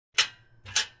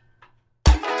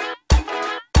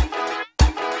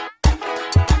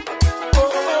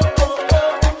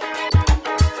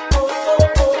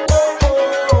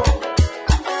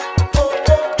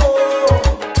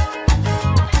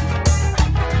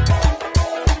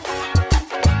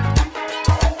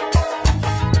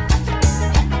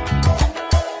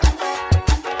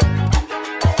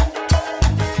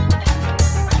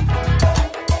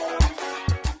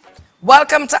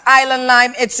Welcome to Island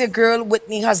Lime. It's your girl,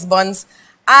 Whitney Husbands.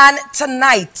 And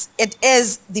tonight, it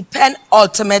is the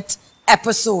penultimate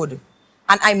episode.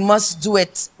 And I must do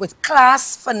it with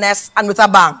class, finesse, and with a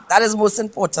bang. That is most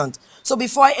important. So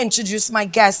before I introduce my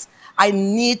guest, I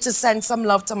need to send some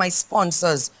love to my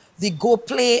sponsors. The Go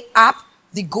Play app,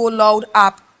 the Go Loud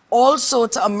app, also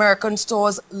to American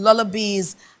Stores,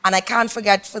 Lullabies, and I can't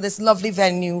forget for this lovely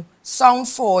venue,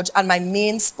 Soundforge, and my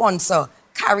main sponsor,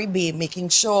 Carrie Bay, making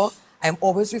sure I'm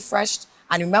always refreshed.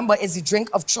 And remember, it's the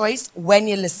drink of choice when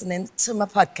you're listening to my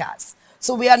podcast.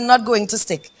 So we are not going to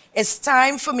stick. It's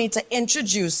time for me to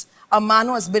introduce a man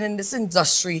who has been in this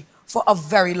industry for a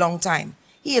very long time.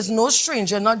 He is no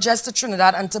stranger, not just to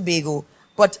Trinidad and Tobago,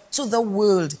 but to the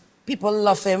world. People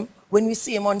love him. When we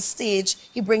see him on stage,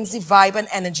 he brings the vibe and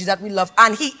energy that we love.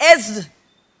 And he is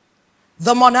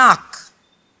the monarch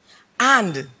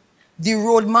and the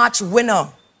road march winner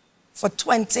for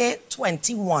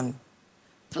 2021.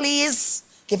 Please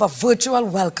give a virtual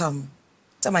welcome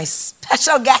to my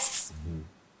special guest,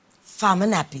 Farmer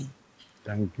Nappy.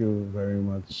 Thank you very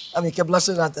much. I make you blush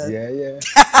with that. Yeah.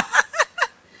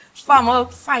 Farmer,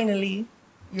 finally,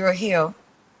 you're here.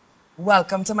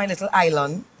 Welcome to my little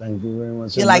island. Thank you very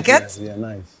much. You like it? Yeah,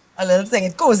 nice. A little thing.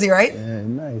 It's cozy, right? Yeah,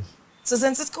 nice. So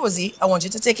since it's cozy, I want you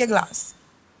to take your glass.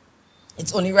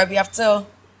 It's only right we have to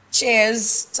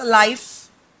cheers to life,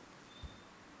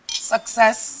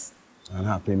 success, and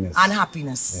happiness. And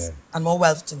happiness. Yeah. And more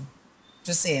wealth too.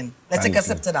 Just saying. Let's take a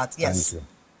sip to that. Yes. Thank you.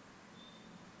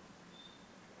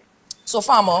 So,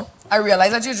 Farmer, I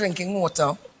realize that you're drinking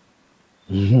water.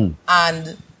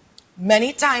 And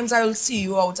many times I will see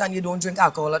you out and you don't drink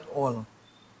alcohol at all.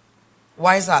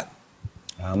 Why is that?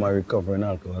 I'm a recovering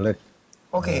alcoholic.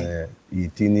 Okay.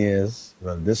 18 years.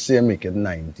 Well, this year make it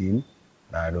 19.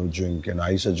 I don't drink. I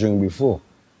used to drink before.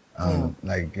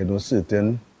 Like,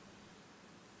 certain...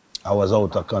 I was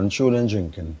out of control in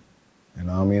drinking. You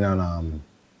know what I mean? And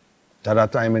at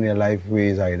that time in your life,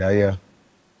 is either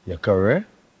your career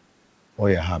or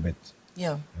your habit.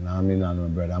 Yeah. You know what I mean? And my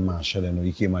brother Marshall,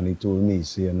 he came and he told me,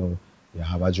 say, you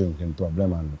have a drinking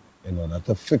problem, and in order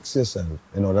to fix yourself,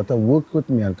 in order to work with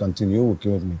me and continue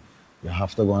working with me, you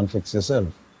have to go and fix yourself.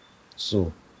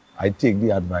 So I take the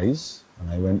advice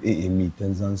and I went AA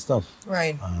meetings and stuff.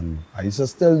 Right. And I used to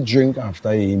still drink after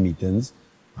AA meetings.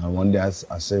 And one day I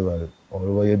said, well, all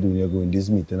what you're doing, you're going to this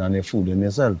meeting and you're fooling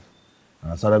yourself.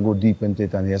 And I started to go deep into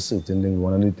it and hear certain things.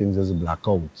 One of the things is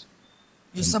blackout.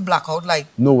 You said blackout like?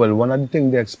 No, well, one of the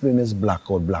things they explain is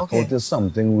blackout. Blackout is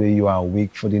something where you are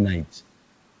awake for the night,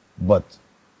 but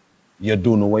you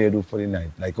don't know what you do for the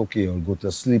night. Like, okay, you'll go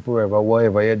to sleep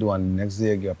wherever you do, and the next day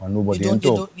you get up and nobody ain't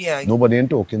talking. Nobody ain't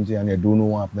talking to you and you don't know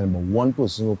what happened. But one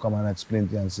person will come and explain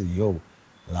to you and say, yo,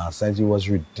 last night it was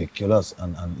ridiculous,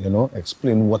 and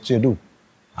explain what you do.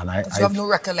 And I have no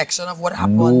recollection of what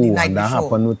happened the night and before. That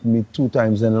happened with me 2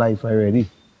 times in life already.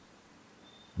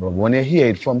 But when you hear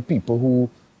it from people who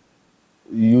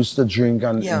used to drink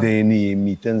and they in AA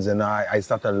meetings, and I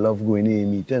started to love going to AA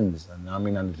meetings. And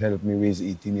it helped me raise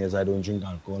 18 years. I don't drink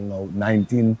alcohol now.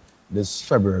 19 this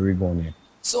February going here.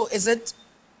 So is it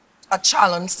a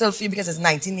challenge still for you because it's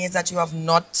 19 years that you have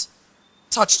not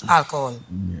touched alcohol?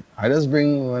 Yeah. I just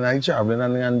bring, when I travel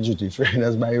and duty free, I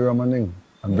just buy rum and thing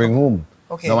and bring home.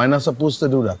 Okay. Now, I'm not supposed to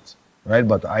do that, right?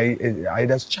 But I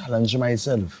just challenge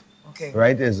myself. Okay.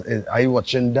 Right? I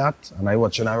watching that and I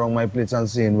watching around my place and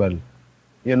saying, well,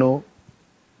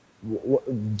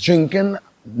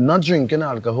 not drinking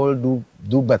alcohol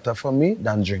do better for me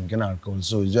than drinking alcohol.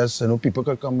 So it's just, people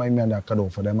could come by me and I could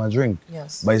offer them a drink.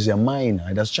 Yes. But it's your mind.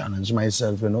 I just challenge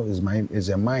myself, it's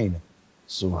your mind.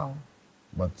 So, wow.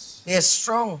 But... They're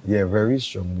strong. Yeah, very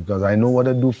strong, because I know what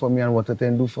it do for me and what it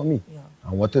can do for me. Yeah.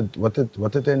 And what it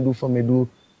can do for me,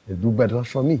 it do better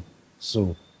for me.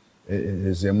 So,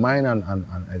 it's your mind,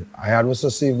 and I had to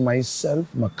save myself,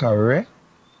 my career,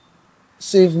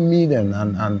 save me then.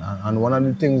 And one of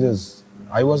the things is,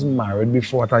 I was married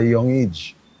before at a young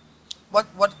age.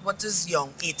 What is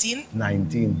young? 18?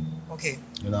 19. Okay.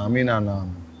 You know what I mean?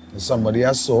 And somebody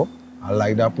I saw, I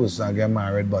like that person, I get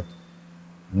married, but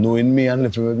knowing me and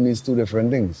living with me is 2 different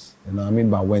things. You know what I mean?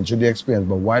 But I went through the experience.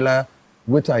 But while I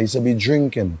with her, I used to be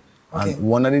drinking. Okay. And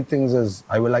one of the things is,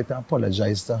 I would like to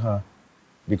apologize to her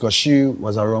because she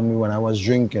was around me when I was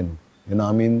drinking. You know what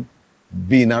I mean?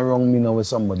 Being around me now with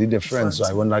somebody different. So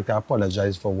I would like to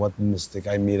apologize for what mistake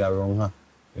I made around her.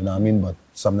 You know what I mean? But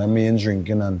sometimes me ain't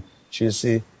drinking and she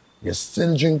say, you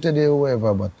still drink today or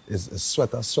whatever, but it's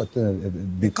sweating.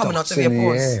 It be coming out of your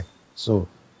pores. Yeah. So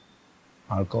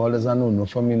alcohol is a no-no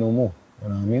for me no more. You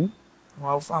know what I mean?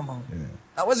 Wow, Farmer.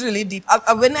 Yeah. That was really deep.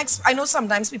 I know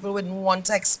sometimes people wouldn't want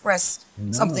to express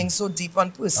something so deep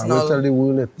and personal. I will tell the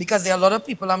world it. Because there are a lot of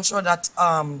people, I'm sure, that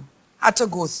had to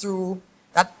go through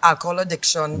that alcohol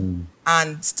addiction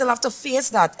and still have to face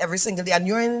that every single day. And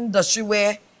you're in an industry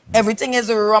where everything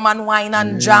is rum and wine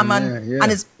and jam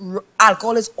and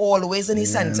alcohol is always in the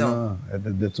center. No,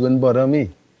 that wouldn't bother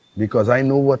me because I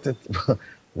know what it...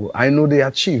 I know the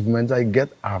achievements I get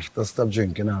after stop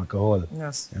drinking alcohol.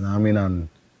 Yes. You know what I mean? And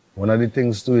one of the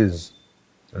things too is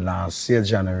last year,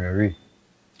 January,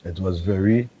 it was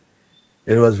very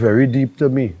deep to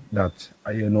me that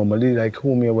you normally like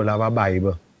home here will have a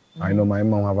Bible. I know my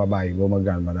mom have a Bible, my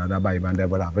grandmother had a Bible, and they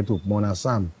will have it took Mona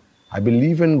Sam. I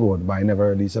believe in God, but I never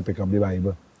really used to pick up the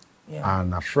Bible. Yeah.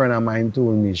 And a friend of mine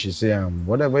told me, she said,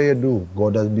 whatever you do,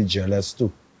 God does be jealous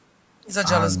too. He's a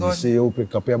jealous God. You say you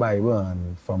pick up your Bible,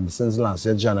 and since last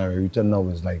year, January to now,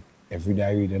 it's like every day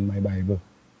I read in my Bible.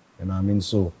 You know what I mean?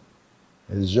 So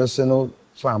it's just, you know,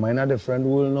 I'm in a different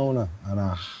world now, and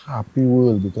a happy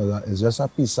world because it's just a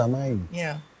peace of mind.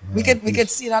 Yeah. We could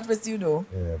see that with you though.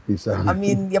 Yeah, peace of mind. I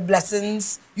mean, your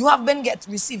blessings, you have been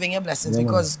receiving your blessings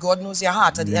because God knows your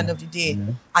heart at the end of the day.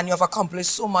 And you have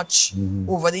accomplished so much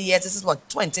over the years. This is what,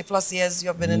 20 plus years you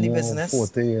have been in the business?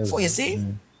 40 years. You see?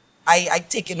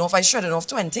 I shredded off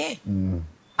 20. And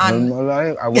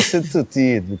I was at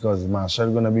 38 because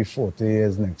Marshall gonna be 40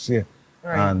 years next year.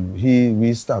 Right. And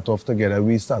we start off together.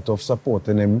 We start off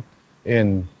supporting him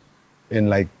in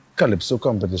like Calypso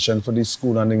competition for the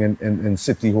school and in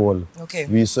City Hall. Okay.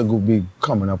 We used to be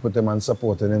coming up with him and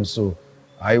supporting him. So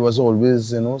I was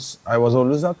always, you know,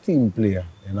 a team player.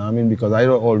 You know what I mean? Because I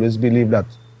always believe that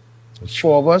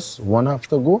 4 of us, one have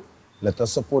to go. Let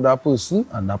us support that person,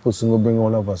 and that person will bring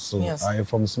all of us. So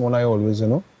from small, I always, you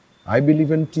know, I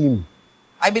believe in team.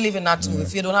 I believe in that too.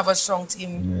 If you don't have a strong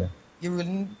team, you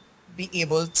wouldn't be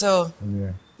able to,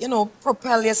 you know,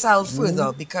 propel yourself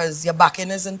further because your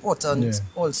backing is important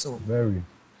also. Very.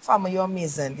 Farmer, you're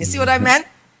amazing. You see what I meant?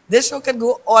 This show can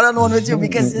go on and on with you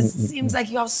because it seems like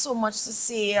you have so much to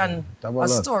say and a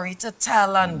story to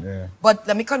tell. But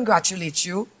let me congratulate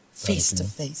you face to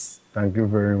face. Thank you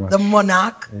very much. The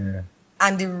monarch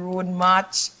and the road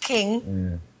march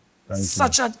king.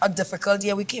 Such a difficult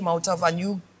year we came out of, and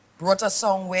you brought a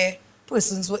song where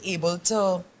persons were able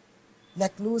to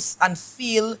let loose and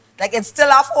feel like it still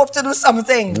have hope to do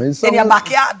something in your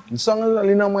backyard. The song is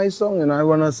really not my song, and I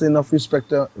want to say enough respect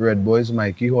to Red Boys,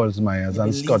 Mikey Holzmeyers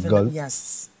and Scott Gull.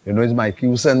 Yes. You know, it's Mikey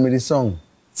who sent me the song.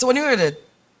 So when you heard it,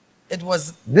 it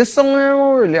was... This song, I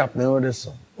don't really happening with this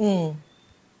song.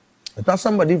 It was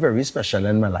somebody very special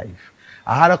in my life.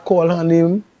 I had a call on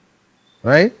him,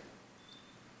 right?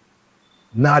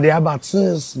 Nadia Batson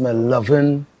is my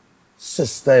loving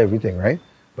sister, everything, right?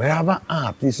 But I have an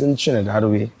artist in Trinidad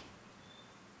way.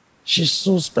 She's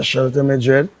so special to me,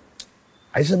 Jed.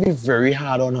 I used to be very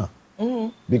hard on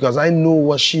her. Because I know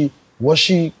what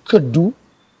she could do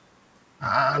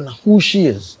and who she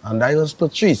is. And that was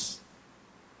Patrice.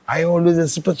 I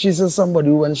always see Patrice as somebody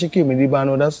who, when she came in the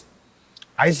band with us,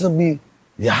 I used to be,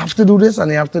 you have to do this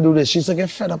and you have to do this. She used to get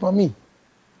fed up on me.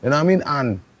 You know what I mean?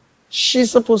 And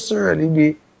she's supposed to really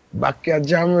be backyard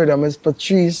jam rhythm as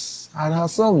Patrice and her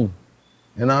song.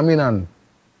 You know what I mean? And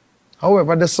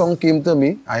however the song came to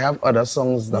me, I have other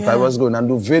songs that I was going to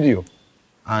do video.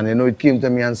 And you know, it came to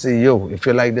me and say, yo, if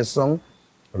you like this song,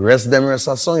 rest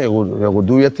a song, you will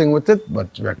do your thing with it,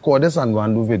 but record this and go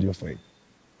and do video for it.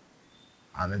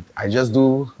 And I just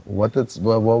do what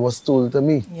was told to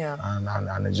me.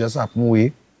 And it just happened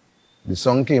way. The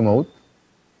song came out.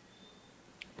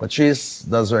 Patrice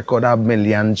does record a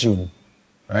million tune,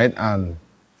 right? And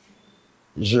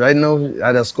right now,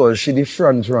 I just call she the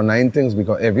front runner in things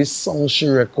because every song she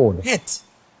record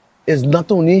is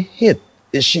not only hit,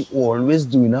 is she always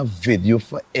doing a video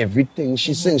for everything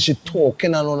she sings. She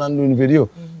talking and all and doing video.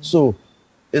 So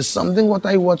it's something what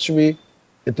I watch with,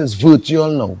 it is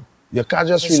virtual now. You can't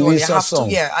just release a song.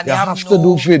 You have to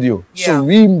do video. So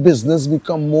we in business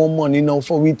become more money now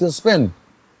for we to spend.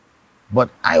 But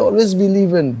I always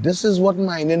believe in this is what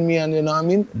minding me, and you know what I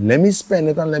mean? Let me spend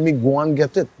it and let me go and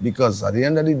get it. Because at the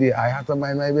end of the day, I have to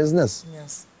mind my business.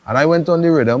 And I went on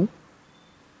the rhythm.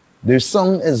 The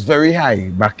song is very high.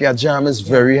 Backyard Jam is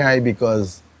very high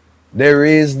because they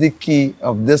raised the key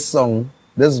of this song,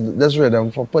 this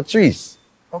rhythm for Patrice.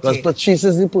 Because Patrice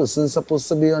is the person supposed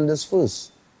to be on this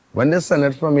first. When they send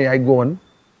it from me, I go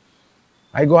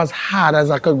as hard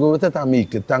as I could go with it and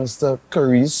make it. Thanks to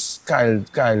Carice,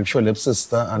 Kyle Phillips'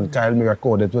 sister, and Kyle me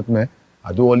record it with me.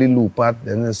 I do all the loop part,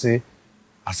 then they say,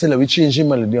 I say, let me change the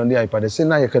melody on the iPad. They say,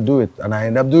 now you can do it. And I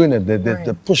end up doing it.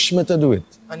 They push me to do it.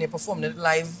 And you performed it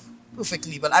live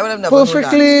perfectly, but I would have never known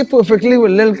that. Perfectly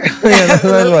with little,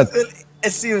 what?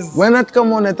 Excuse. When that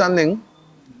come on it and thing,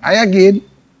 I again,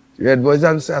 Red Boys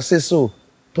and I say so.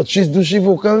 Patrice, do she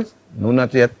vocals? No,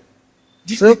 not yet.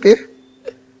 Say okay.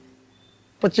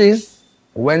 Patrice,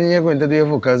 when you're going to do your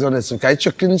vocals on this week, I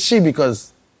check in she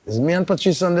because it's me and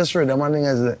Patrice on this rhythm and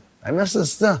thing. I'm your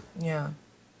sister. Yeah.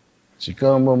 She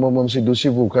come, boom, boom, boom, she do she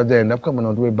vocal, they end up coming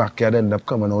out way backyard, end up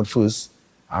coming out first.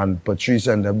 And Patrice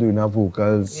end up doing her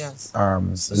vocals. Yes.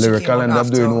 So lyrical end up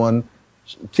doing one.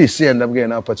 TC end up getting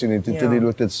an opportunity to deal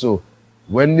with it. So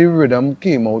when the rhythm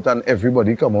came out and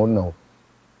everybody come out now,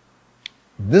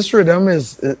 this rhythm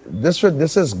is, this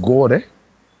is God, eh?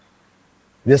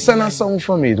 They sent a song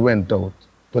for me, it went out.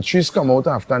 Patrice come out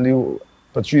after the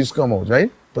Patrice come out,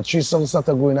 right? Patrice song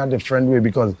started going a different way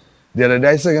because the other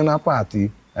day I sang in a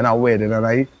party and a wedding and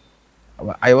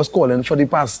I was calling for the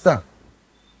pastor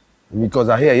because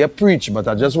I hear you preach, but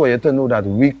I just want you to know that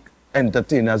we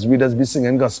entertainers, we just be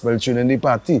singing gospel tune in the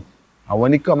party. And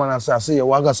when he come and I say, you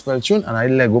want gospel tune? And I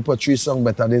let go Patrice song,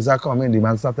 better days are coming, the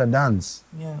man started dance.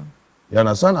 Yeah. You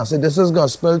understand? I said, this is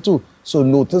gospel too. So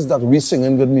notice that we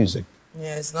singing good music.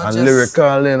 Yeah, it's not and just...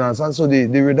 lyrical, you understand? So the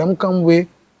rhythm come way,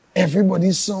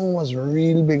 everybody's song was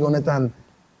real big on it and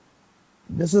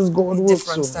this is God work.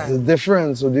 So it's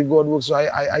different. So the God work. So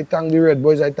I thank the Red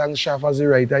Boys, I thank Shaf as the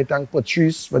writer, I thank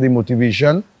Patrice for the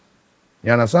motivation.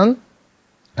 You understand?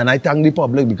 And I thank the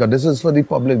public because this is for the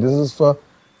public, this is for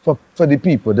the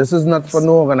people. This is not for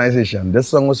no organization. This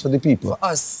song was for the people. For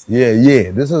us.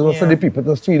 Yeah. This is for the people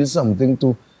to feel something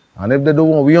too. And if they don't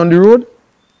want we on the road,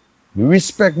 we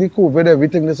respect the COVID,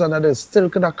 everything this and that. They still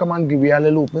could have come and give you a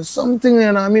little open something, you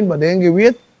know what I mean? But they ain't give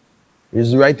it.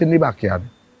 It's right in the backyard.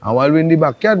 And while we're in the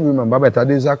backyard, remember better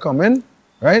days are coming,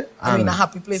 right? And we're in a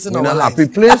happy place in our life. We're in a happy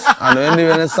place. And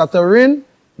when it starts to rain,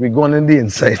 we're going in the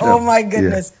inside. Oh my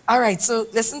goodness. Yeah. All right, so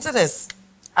listen to this.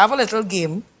 I have a little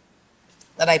game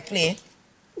that I play,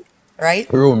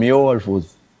 right? Romeo or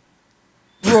Wolfos?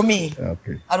 Romy.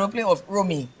 Okay. I don't play off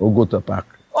Romy. Or go to park.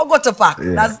 Or go to park.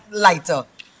 Yeah. That's lighter.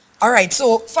 All right,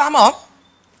 so Farmer,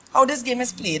 how this game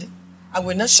is played, I'm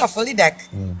going to shuffle the deck,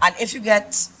 and if you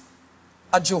get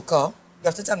a joker, you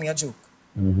have to tell me a joke,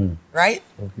 right?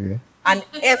 Okay. And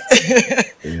if,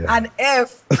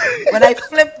 when I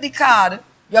flip the card,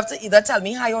 you have to either tell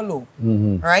me high or low,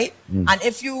 right? And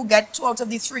if you get 2 out of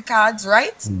the 3 cards,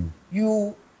 right,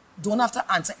 you don't have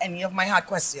to answer any of my hard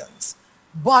questions.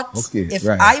 But if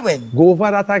I win... Go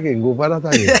over that again,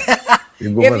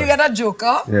 If you get a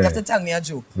joker, you have to tell me a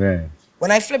joke. Right.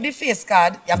 When I flip the face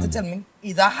card, you have to tell me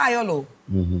either high or low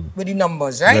with the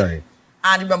numbers, right?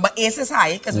 And remember, ace is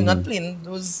high because we're not playing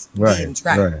those games,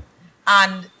 right?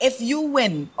 And if you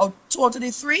win out 2 out of the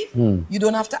 3, you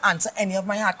don't have to answer any of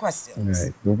my hard questions.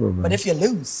 Right, no problem. But if you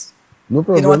lose, no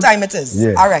problem. You know what time it is.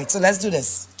 Yeah. All right, so let's do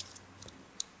this.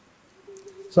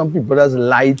 Some people just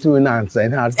lie to an answer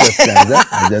in hard questions.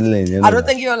 I don't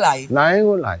think you'll lie. Lying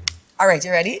or lie. All right,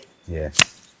 you ready? Yeah.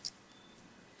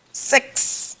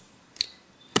 6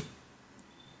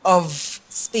 of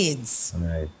spades. All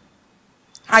right.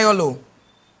 High or low?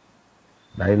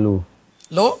 High, low.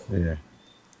 Low? Yeah.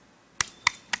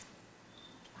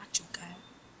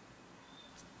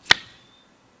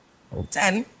 Okay.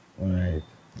 10. All right.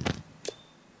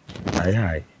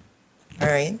 High. All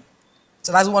right.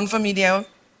 So that's 1 for me there.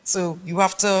 So you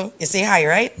have to, you say high,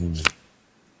 right?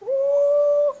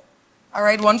 All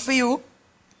right, 1 for you.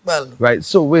 Well. Right,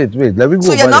 so wait, let me go.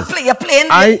 So you're not playing, you're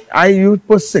playing. You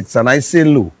put 6 and I say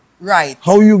low. Right.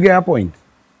 How you get a point?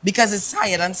 Because it's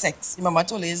higher than 6. Remember I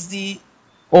told you it's the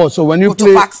Oh, so when you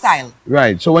play back style.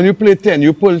 Right. So when you play 10,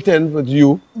 you pull 10 with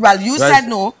you. Well, you said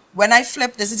no. When I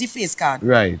flipped, this is the face card.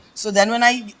 Right. So then when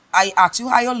I asked you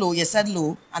high or low, you said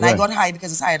low, and I got high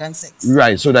because it's higher than 6.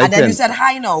 Right. So that and then you said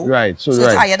high now. Right. So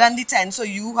it's higher than the 10, so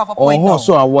you have a point now.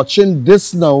 So I'm watching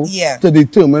this now to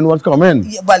determine what come in.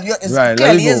 Yeah, well,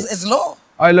 clearly it's low.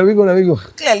 All right, let me go.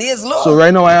 Clearly it's low. So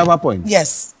right now I have a point.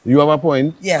 Yes. You have a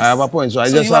point. Yes. I have a point. So I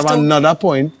just have another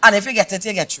point. And if you get it,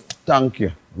 you get through. Thank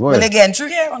you. Well, again, through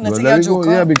here, unless you get a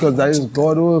joker. Yeah, because that is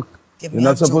God work. You're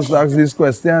not supposed to ask these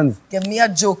questions. Give me a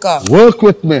joker. Work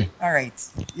with me. All right.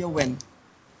 You win.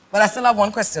 But I still have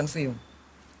 1 question for you.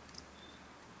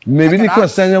 Maybe the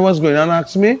question you was going to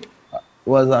ask me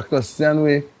was a question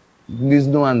where there's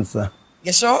no answer.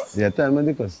 You sure? Yeah, tell me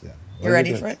the question. You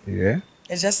ready for it? Yeah.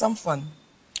 It's just some fun.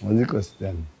 What's the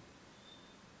question?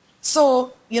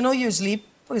 So, you know, usually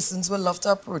persons will love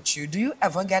to approach you. Do you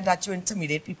ever get that you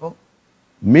intimidate people?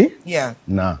 Me? Yeah.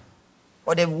 Nah.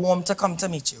 Or they want to come to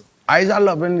meet you? I'm a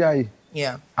loving guy.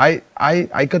 Yeah. I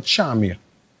could charm you.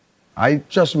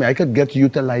 Trust me, I could get you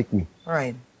to like me.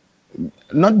 Right.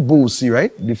 not bossy,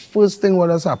 right? The first thing what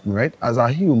has happened, right? As a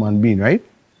human being, right?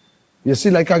 You see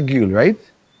like a girl, right?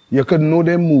 You could know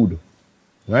their mood,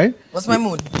 right? What's my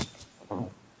mood?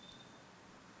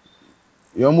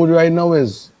 Your mood right now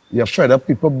is you're fed up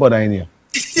people bothering you.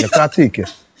 You can't take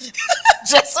it.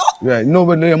 Just so? Right. No,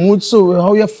 but your mood, so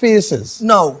how your face is.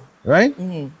 No. Right?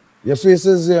 Your face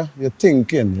is, you're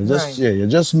thinking. You're just, Right. you're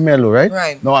just mellow, right?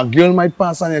 Right. Now, a girl might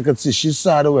pass and you could see she's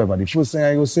sad or whatever. The first thing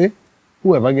I go say,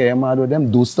 whoever get mad with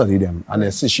them, do study them. And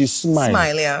they see she's smiling.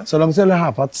 Smile, yeah. So long as you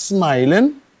have her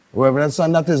smiling, whoever that's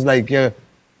on that is like you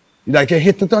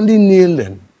hit it on the nail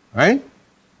then, right?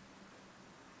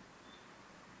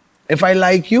 If I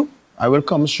like you, I will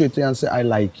come straight to you and say, I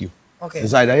like you. Okay.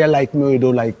 It's either you like me or you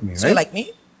don't like me, So right? you like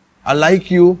me? I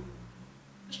like you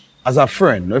as a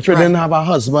friend. If you didn't have a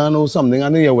husband or something, I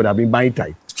know you would have been my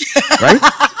type, right?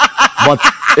 But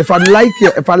if I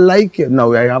like you,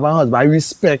 now I have a husband, I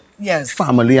respect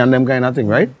family and them kind of thing,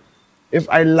 right? If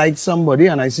I like somebody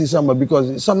and I see somebody,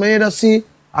 because somebody that see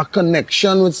a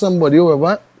connection with somebody or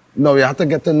whatever, now you have to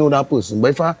get to know that person. But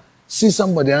if I see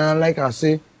somebody and I like, I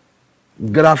say,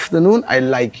 good afternoon, I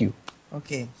like you.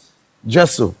 Okay.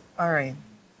 Just so. All right.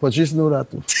 Patrice know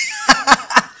that too.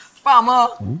 Farmer,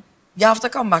 you have to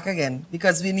come back again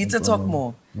because we need to talk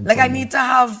more. Like I need to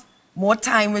have more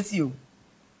time with you.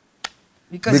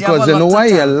 Because you know why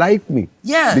you like me?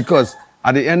 Yeah. Because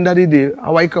at the end of the day,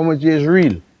 how I come with you is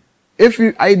real. If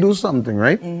I do something,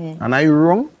 right, and I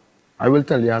wrong, I will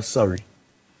tell you I'm sorry.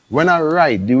 When I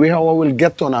right, the way how I will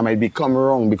get on, I might become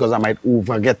wrong because I might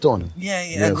over get on.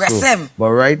 Yeah, aggressive. So,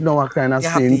 but right now, I kind of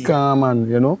staying calm and,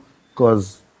 you know,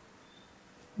 because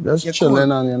just chilling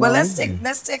and, you know. Well, let's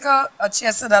take a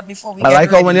cheers to that before we I get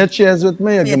like ready. how when you cheers with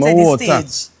me, you give me water.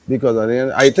 Because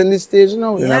I in the stage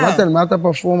now. You never tell me how to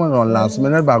perform on last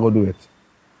minute, but I go do it.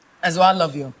 As well, I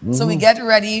love you. So we get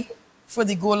ready for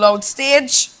the go loud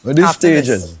stage. With these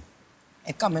stages.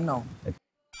 It's coming now.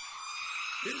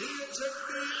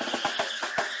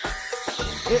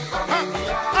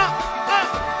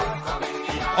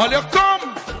 All you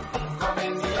come.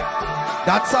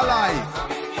 That's a lie.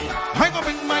 I go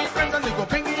bring my friends and you go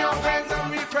bring your friends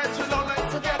and we friends will all like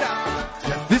together.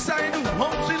 This I do,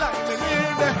 home she like the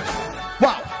music.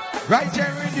 Wow, right here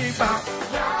in the back.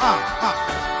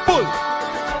 Pull.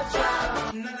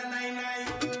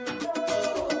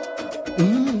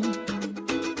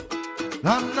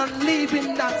 I'm not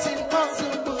leaving, that's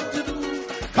impossible to do.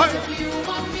 If you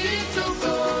want me to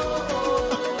go,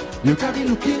 you got me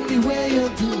looking the way you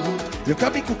do. You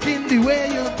got me cooking the way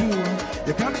you do.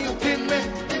 You got me looking me.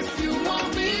 If you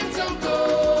want me to go,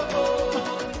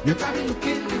 you got me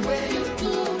looking the way you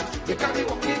do. You got me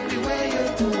walking the way you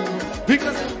do.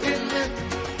 Because you're looking me.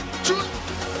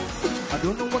 I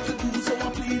don't know what to do, so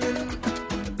I'm pleading.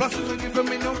 Plus you ain't giving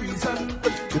me no reason.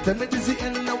 You tell me this is the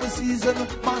end of the season.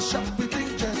 Mash up the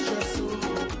thing just so.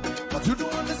 But you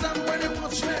don't understand when you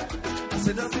watch me. I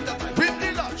said, does it that I win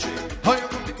the lottery? How you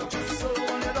gonna pick up your soul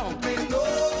when you don't make no,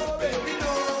 baby,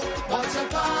 no. What's your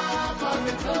pop on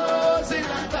the clothes in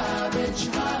a garbage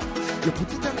bag? You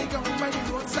put it on the ground by the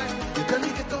roadside. You tell me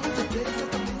get on the place to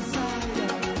come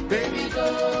inside. Baby, go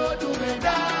do me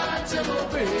that, you go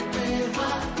break me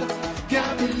heart.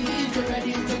 Can't believe you're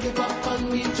ready to give up on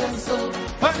me just so.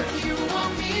 But if you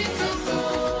want me to go,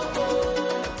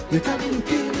 you can be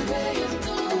looking the way you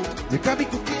do. You can be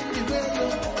cooking the way you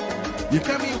do. You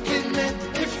can be looking me.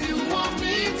 If you want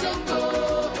me to go,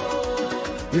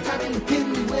 you can be looking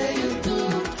the way you do.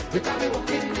 You can be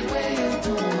walking the way you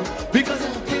do. Because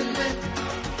you're looking me.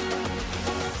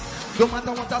 No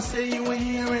matter what I say, you ain't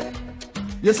hearing.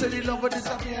 You say the love is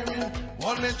disappearing.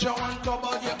 One let you one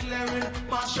cupboard you're clearing.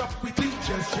 Mash up with it,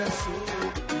 just so.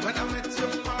 When I met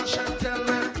you, mash and tell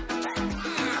me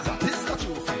that is the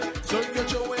truth. So if you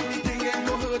show anything and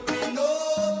no hurt me, no,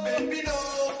 baby, no.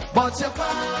 But your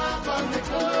pop on the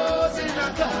clothes in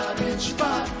a garbage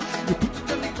bag. You put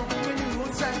it on the ground when you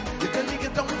outside. You tell me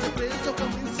get down to the place to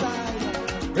come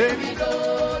inside. Baby, go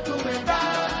do me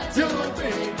that, you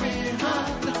break me heart.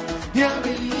 Can't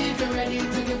believe you're ready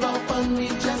to give up on me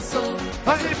just so.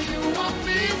 And if you want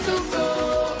me to go,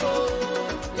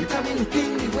 you got me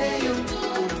looking the way you do.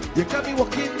 You got me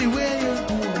walking the way you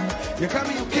do. You got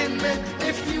me looking me.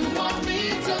 If you want me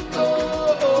to go,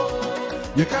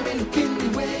 you got me looking the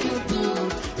way you do.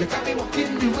 You got me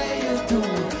walking the way you do.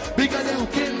 Because you're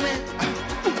looking me.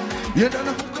 You don't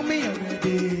know who me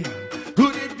already.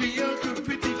 Could it be your good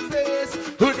pretty face?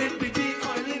 Could it be the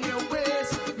oil in your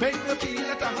waist? Make me feel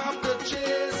like I have the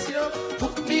chase. You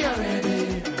hook me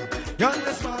already. You're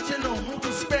the smart, you know who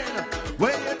to spend.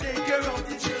 When you take care of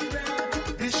the children,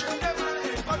 this should never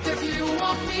end. But if you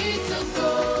want me to go,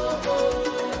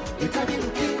 you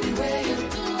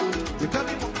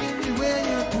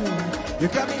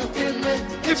can be looking me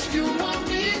if you want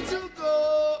me to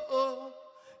go.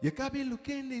 You can be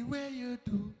looking the way you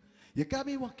do. You can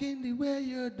be walking the way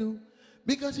you do.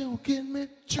 Because you're looking me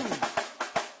true.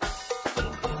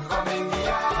 Come in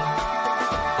here.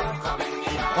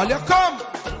 Well, you come.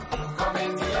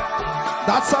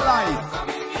 That's a lie.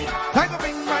 I go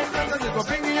bring my friends and you go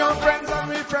bring your friends and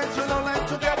we friends will all live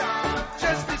together.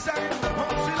 Just decide how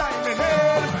we like me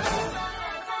head.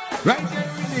 Right there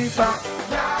in the back.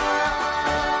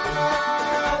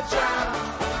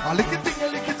 A lick it, ting, a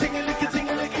lick it, ting, a lick it, ting,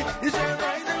 a lick it. It's right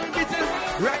there in the kitchen.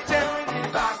 Right there in the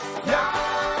back.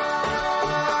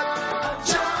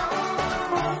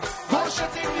 Go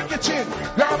shut in the kitchen.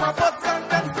 Grab my butt and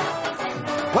then.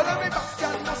 Well, I'll be back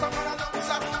and now someone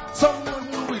announcer. Someone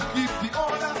who will give the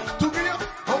order to give you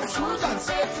house shoes and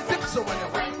safety tips. So when you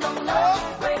wind down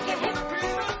low, break your hip.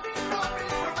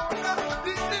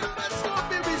 The difference will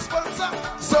be responsible.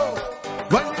 So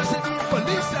when you see the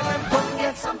police, tell them come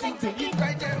get something to eat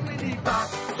right there in the back.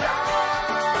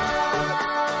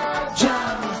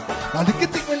 Jam. Now lick it,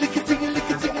 ting, lick it, ting, lick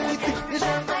it, ting, lick it. It's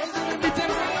right there in the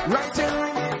middle, right there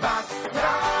in the back.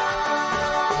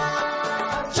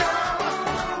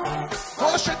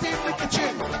 Straight in the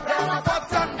kitchen, grab a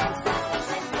pot and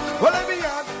well, let me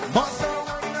add Master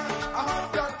Winer, a hot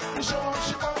gun, to show how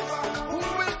she over. Who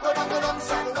will go back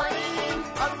alongside wine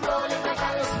and roll it like a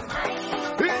listen wine?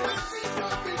 The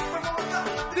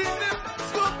difference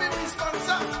could be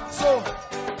responsible. So,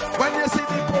 when you see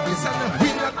the police and the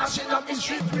wheel mashing up the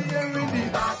street, we are in the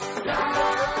back.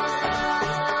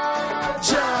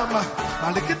 Jam, now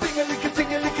lick it, ting, lick it,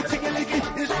 ting, lick it, ting, lick it.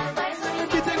 It's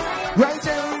right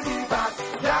there in the back.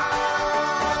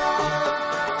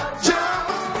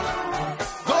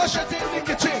 Shut in the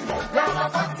kitchen, grab a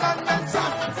pot and mensa.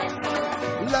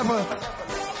 Level.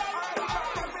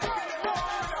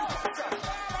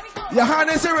 Your hand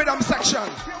is the rhythm section.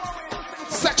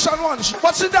 Section 1,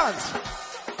 what's the dance?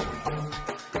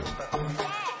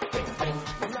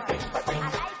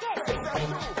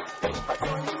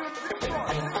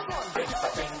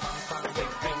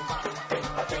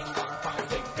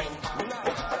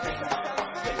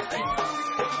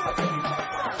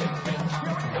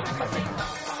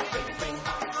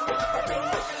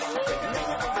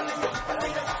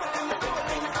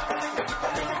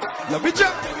 Let me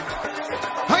jump.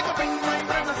 I go bring my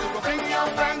friends and you go bring your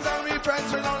friends and we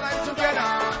friends will all live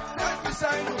together. Right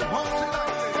beside you, won't you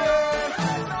like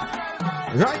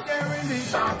me? Right there in the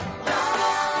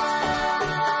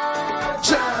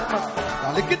jam.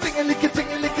 Now lick it, ting, lick it, ting,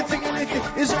 lick it, ting, lick it.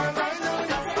 It's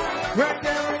right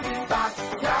there in the back.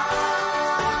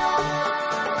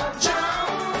 Jam.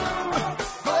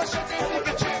 Go shut in the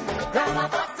kitchen. Grab a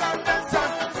pot and dance.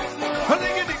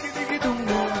 Diggy, diggy, diggy, doom,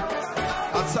 doom.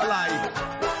 That's a lie.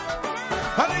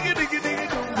 Diggy, diggy, diggy,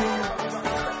 doom, doom.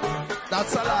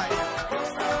 That's a lie.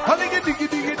 Diggy, diggy,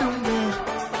 diggy, doom, doom.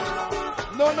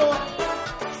 No, no.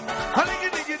 Diggy,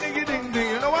 diggy, diggy, ding, ding.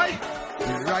 You know why?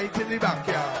 Right in the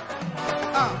backyard.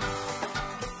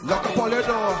 Lock up all your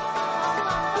door.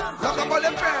 Lock up all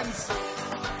your friends.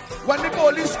 When the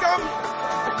police come,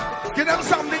 give them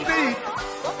something to eat.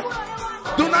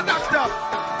 Do not act up.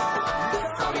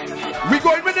 We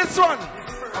going with this one.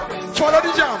 Follow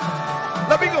the jam.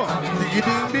 Let me go. Ding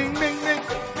ding ding ding ding.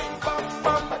 Bam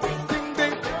bam ding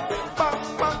ding. Bam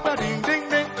bam ding ding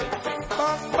ding.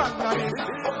 Bam bam ding.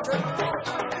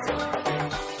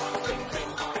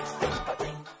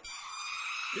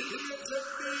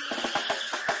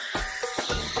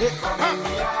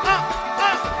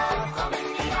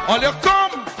 All you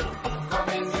come.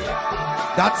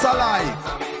 That's a lie.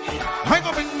 I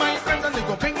go bring my friends and they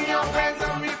go bring your friends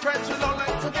and we friends will all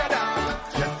like together.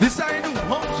 This I do,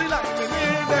 home she like me.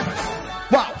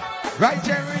 Wow, right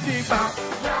there in the back.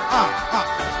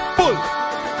 Pull.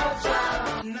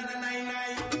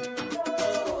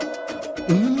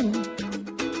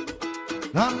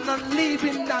 I'm not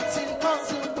leaving, that's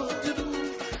impossible to do.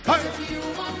 If you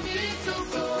want me to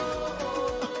go,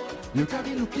 you can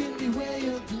be looking the way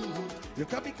you do. You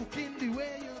can be cooking the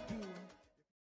way you do.